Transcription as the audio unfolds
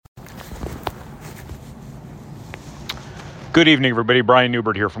Good evening, everybody. Brian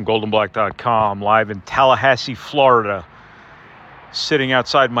Neubert here from goldenblack.com, live in Tallahassee, Florida, sitting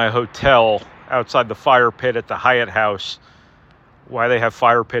outside my hotel, outside the fire pit at the Hyatt House. Why they have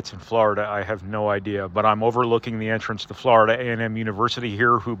fire pits in Florida, I have no idea, but I'm overlooking the entrance to Florida A&M University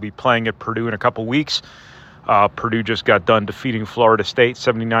here, who'll be playing at Purdue in a couple weeks. Purdue just got done defeating Florida State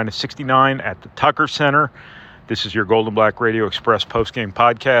 79-69 at the Tucker Center. This is your Golden Black Radio Express postgame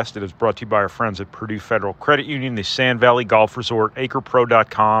podcast. It is brought to you by our friends at Purdue Federal Credit Union, the Sand Valley Golf Resort,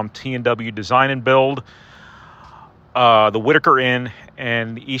 AcrePro.com, T&W Design and Build, the Whitaker Inn,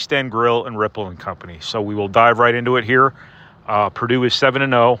 and the East End Grill and Ripple and Company. So we will dive right into it here. Purdue is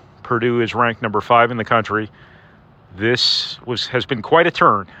 7-0. Purdue is ranked number 5 in the country. This has been quite a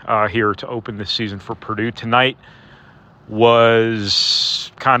turn here to open this season for Purdue. Tonight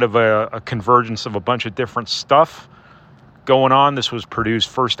was kind of a convergence of a bunch of different stuff going on. This was Purdue's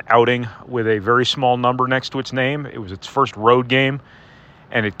first outing with a very small number next to its name. It was its first road game,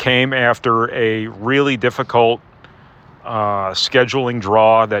 and it came after a really difficult scheduling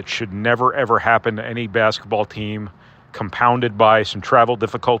draw that should never, ever happen to any basketball team, compounded by some travel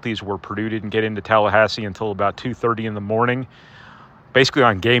difficulties where Purdue didn't get into Tallahassee until about 2:30 in the morning, basically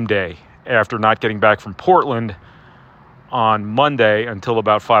on game day, after not getting back from Portland on Monday until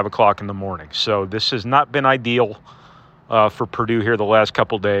about 5 o'clock in the morning. So this has not been ideal for Purdue here the last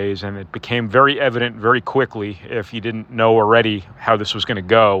couple days, and it became very evident very quickly, if you didn't know already how this was going to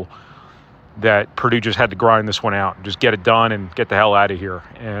go, that Purdue just had to grind this one out and just get it done and get the hell out of here.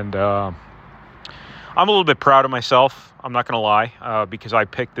 And I'm a little bit proud of myself, I'm not going to lie, because I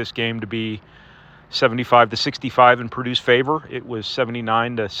picked this game to be 75-65 in Purdue's favor. It was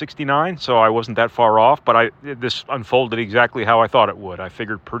 79-69, so I wasn't that far off, but this unfolded exactly how I thought it would. I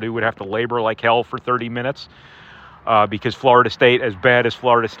figured Purdue would have to labor like hell for 30 minutes because Florida State, as bad as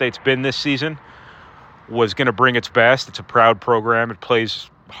Florida State's been this season, was going to bring its best. It's a proud program. It plays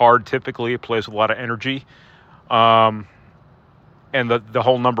hard typically. It plays with a lot of energy. And the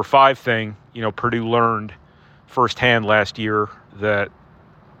whole number 5 thing, Purdue learned firsthand last year that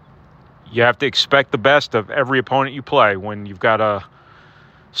you have to expect the best of every opponent you play when you've got a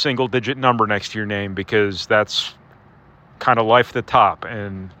single-digit number next to your name, because that's kind of life at the top.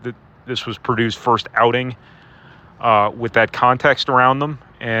 And this was Purdue's first outing with that context around them.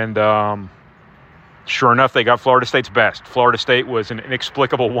 And sure enough, they got Florida State's best. Florida State was an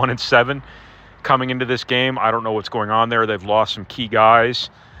inexplicable 1-7 coming into this game. I don't know what's going on there. They've lost some key guys.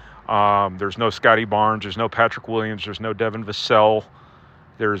 There's no Scotty Barnes. There's no Patrick Williams. There's no Devin Vassell.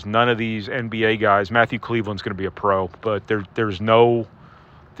 There's none of these NBA guys. Matthew Cleveland's going to be a pro, but there's no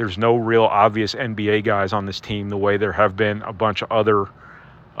real obvious NBA guys on this team the way there have been a bunch of other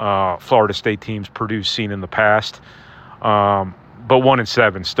Florida State teams Purdue's seen in the past. But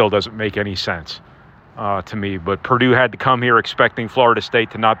 1-7 still doesn't make any sense to me. But Purdue had to come here expecting Florida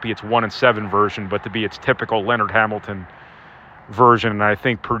State to not be its 1-7 version, but to be its typical Leonard Hamilton version. And I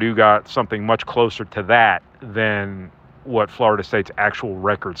think Purdue got something much closer to that than what Florida State's actual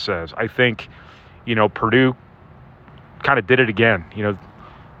record says. I think, Purdue kind of did it again.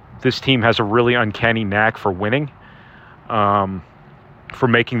 This team has a really uncanny knack for winning, for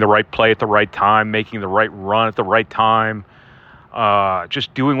making the right play at the right time, making the right run at the right time,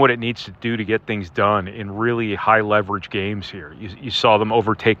 just doing what it needs to do to get things done in really high-leverage games here. You saw them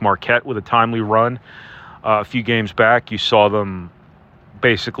overtake Marquette with a timely run a few games back. You saw them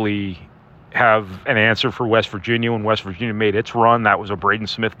basically have an answer for West Virginia when West Virginia made its run. That was a Braden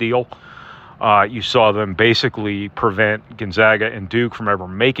Smith deal. You saw them basically prevent Gonzaga and Duke from ever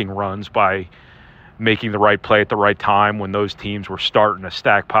making runs by making the right play at the right time when those teams were starting to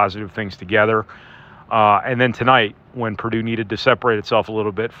stack positive things together. And then tonight, when Purdue needed to separate itself a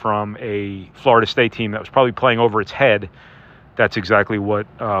little bit from a Florida State team that was probably playing over its head, that's exactly what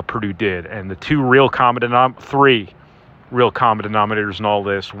Purdue did. And the three real common denominators in all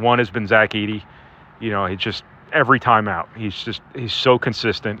this. One has been Zach Edey. He just, every time out, he's so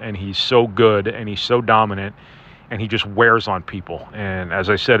consistent, and he's so good, and he's so dominant, and he just wears on people. And as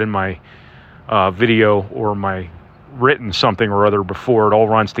I said in my video or my written something or other before, it all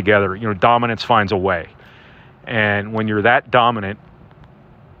runs together. Dominance finds a way. And when you're that dominant,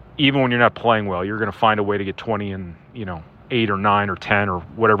 even when you're not playing well, you're going to find a way to get 20 and, 8 or 9 or 10 or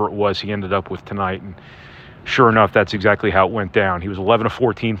whatever it was he ended up with tonight. And sure enough, that's exactly how it went down. He was 11 of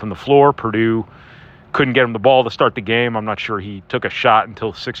 14 from the floor. Purdue couldn't get him the ball to start the game. I'm not sure he took a shot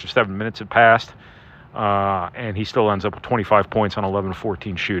until 6 or 7 minutes had passed. And he still ends up with 25 points on 11 of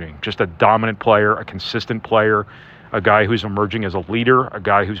 14 shooting. Just a dominant player, a consistent player, a guy who's emerging as a leader, a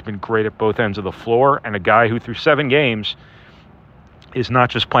guy who's been great at both ends of the floor, and a guy who through 7 games is not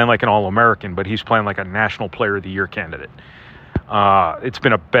just playing like an All-American, but he's playing like a National Player of the Year candidate. It's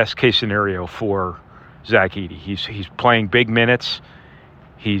been a best-case scenario for Zach Edey. He's playing big minutes.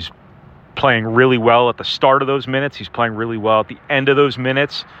 He's playing really well at the start of those minutes. He's playing really well at the end of those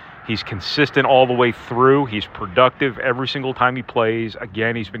minutes. He's consistent all the way through. He's productive every single time he plays.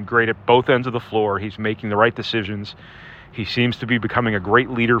 Again, he's been great at both ends of the floor. He's making the right decisions. He seems to be becoming a great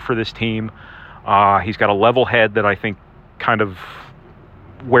leader for this team. He's got a level head that I think kind of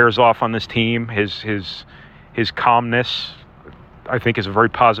wears off on this team. His calmness, I think, is a very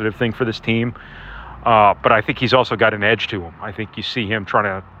positive thing for this team. But I think he's also got an edge to him. I think you see him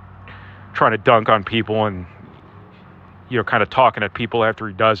trying to dunk on people and, kind of talking at people after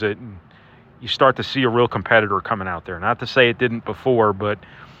he does it. And you start to see a real competitor coming out there. Not to say it didn't before, but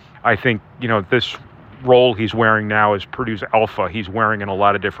I think, this role he's wearing now is Purdue's alpha. He's wearing in a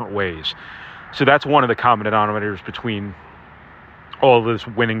lot of different ways. So that's one of the common denominators between all of this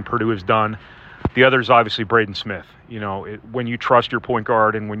winning Purdue has done. The other is obviously Braden Smith. When you trust your point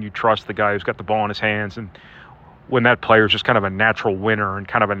guard and when you trust the guy who's got the ball in his hands, and when that player is just kind of a natural winner and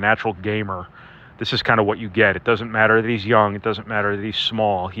kind of a natural gamer, this is kind of what you get. It doesn't matter that he's young. It doesn't matter that he's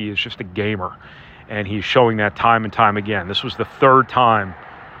small. He is just a gamer, and he's showing that time and time again. This was the third time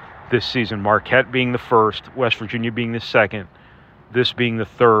this season, Marquette being the first, West Virginia being the second, this being the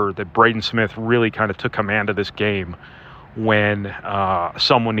third, that Braden Smith really kind of took command of this game when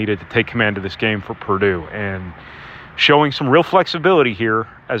someone needed to take command of this game for Purdue. And showing some real flexibility here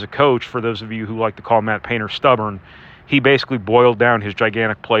as a coach, for those of you who like to call Matt Painter stubborn, he basically boiled down his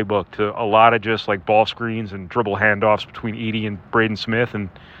gigantic playbook to a lot of just like ball screens and dribble handoffs between Edey and Braden Smith. And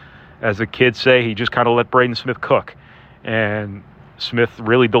as the kids say, he just kind of let Braden Smith cook. And Smith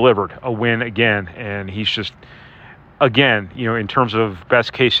really delivered a win again. And he's just, again, in terms of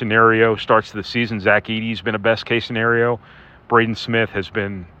best case scenario, starts to the season, Zach Edey's been a best case scenario. Braden Smith has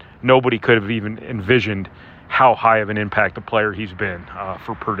been, nobody could have even envisioned how high of an impact a player he's been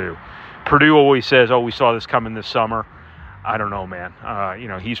for Purdue. Purdue always says, we saw this coming this summer. I don't know, man.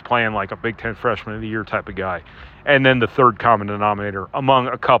 He's playing like a Big Ten Freshman of the Year type of guy. And then the third common denominator among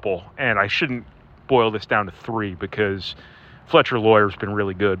a couple, and I shouldn't boil this down to three because Fletcher Lawyer's been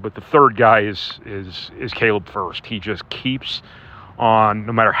really good, but the third guy is Caleb Furst. He just keeps on,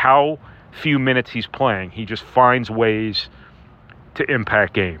 no matter how few minutes he's playing, he just finds ways to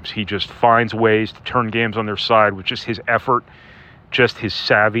impact games. He just finds ways to turn games on their side with just his effort, just his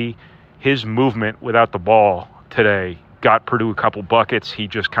savvy, his movement without the ball today got Purdue a couple buckets. He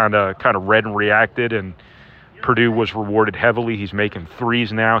just kind of read and reacted, and Purdue was rewarded heavily. He's making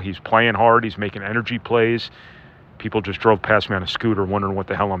threes now. He's playing hard. He's making energy plays. People just drove past me on a scooter wondering what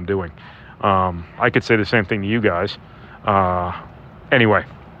the hell I'm doing. I could say the same thing to you guys. Anyway,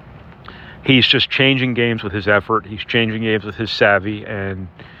 he's just changing games with his effort. He's changing games with his savvy. And,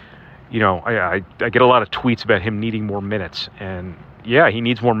 I get a lot of tweets about him needing more minutes. And, yeah, he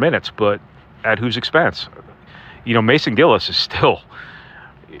needs more minutes, but at whose expense? Mason Gillis is still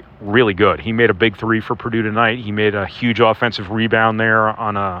really good. He made a big three for Purdue tonight. He made a huge offensive rebound there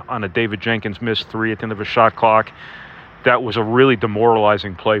on a David Jenkins missed three at the end of a shot clock. That was a really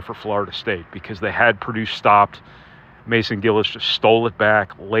demoralizing play for Florida State because they had Purdue stopped. Mason Gillis just stole it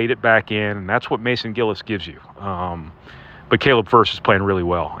back, laid it back in, and that's what Mason Gillis gives you. But Caleb Furst is playing really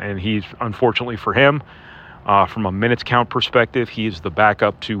well, and he's, unfortunately for him, from a minutes count perspective, he is the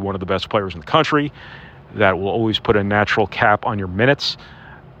backup to one of the best players in the country. That will always put a natural cap on your minutes.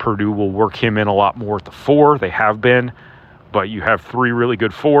 Purdue will work him in a lot more at the four. They have been. But you have three really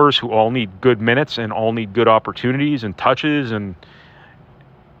good fours who all need good minutes and all need good opportunities and touches and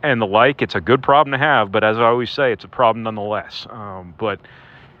the like. It's a good problem to have, but as I always say, it's a problem nonetheless. But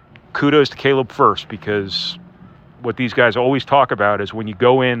kudos to Caleb Furst, because what these guys always talk about is when you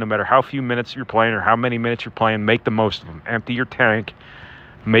go in, no matter how few minutes you're playing or how many minutes you're playing, make the most of them. Empty your tank.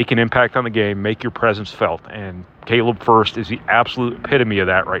 Make an impact on the game, make your presence felt. And Caleb Furst is the absolute epitome of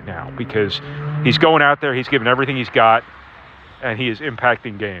that right now because he's going out there, he's giving everything he's got, and he is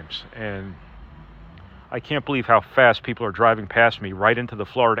impacting games. And I can't believe how fast people are driving past me right into the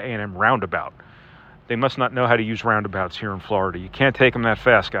Florida A&M roundabout. They must not know how to use roundabouts here in Florida. You can't take them that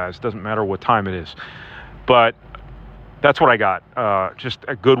fast, guys. It doesn't matter what time it is. But that's what I got. Just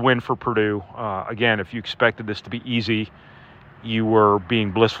a good win for Purdue. Again, if you expected this to be easy, you were being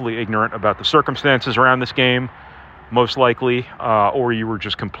blissfully ignorant about the circumstances around this game, most likely, or you were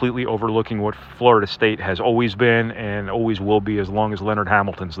just completely overlooking what Florida State has always been and always will be as long as Leonard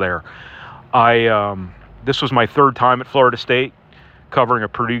Hamilton's there. This was my third time at Florida State covering a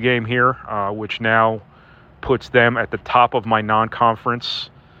Purdue game here, which now puts them at the top of my non-conference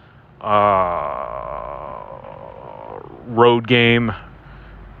road game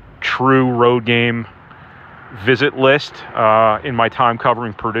true road game visit list in my time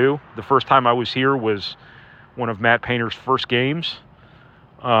covering Purdue. The first time I was here was one of Matt Painter's first games.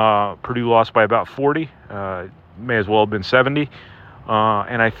 Purdue lost by about 40. May as well have been 70.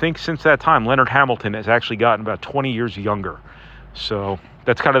 And I think since that time, Leonard Hamilton has actually gotten about 20 years younger. So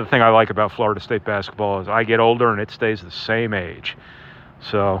that's kind of the thing I like about Florida State basketball is I get older and it stays the same age.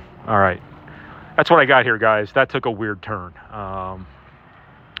 So, all right. That's what I got here, guys. That took a weird turn.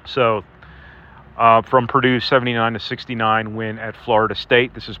 From Purdue's 79-69 win at Florida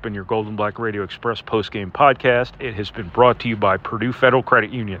State, this has been your Golden Black Radio Express postgame podcast. It has been brought to you by Purdue Federal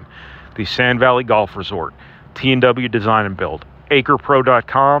Credit Union, the Sand Valley Golf Resort, T&W Design and Build,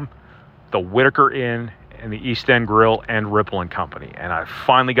 AcrePro.com, the Whitaker Inn, and the East End Grill and Ripple & Company. And I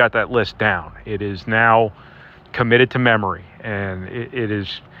finally got that list down. It is now committed to memory, and it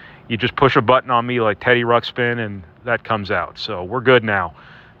is, you just push a button on me like Teddy Ruxpin, and that comes out. So we're good now.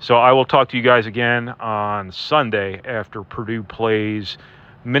 So I will talk to you guys again on Sunday after Purdue plays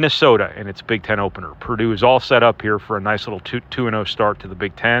Minnesota in its Big Ten opener. Purdue is all set up here for a nice little 2-0 start to the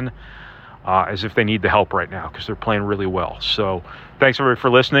Big Ten, as if they need the help right now because they're playing really well. So thanks everybody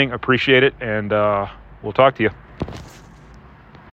for listening. Appreciate it, and we'll talk to you.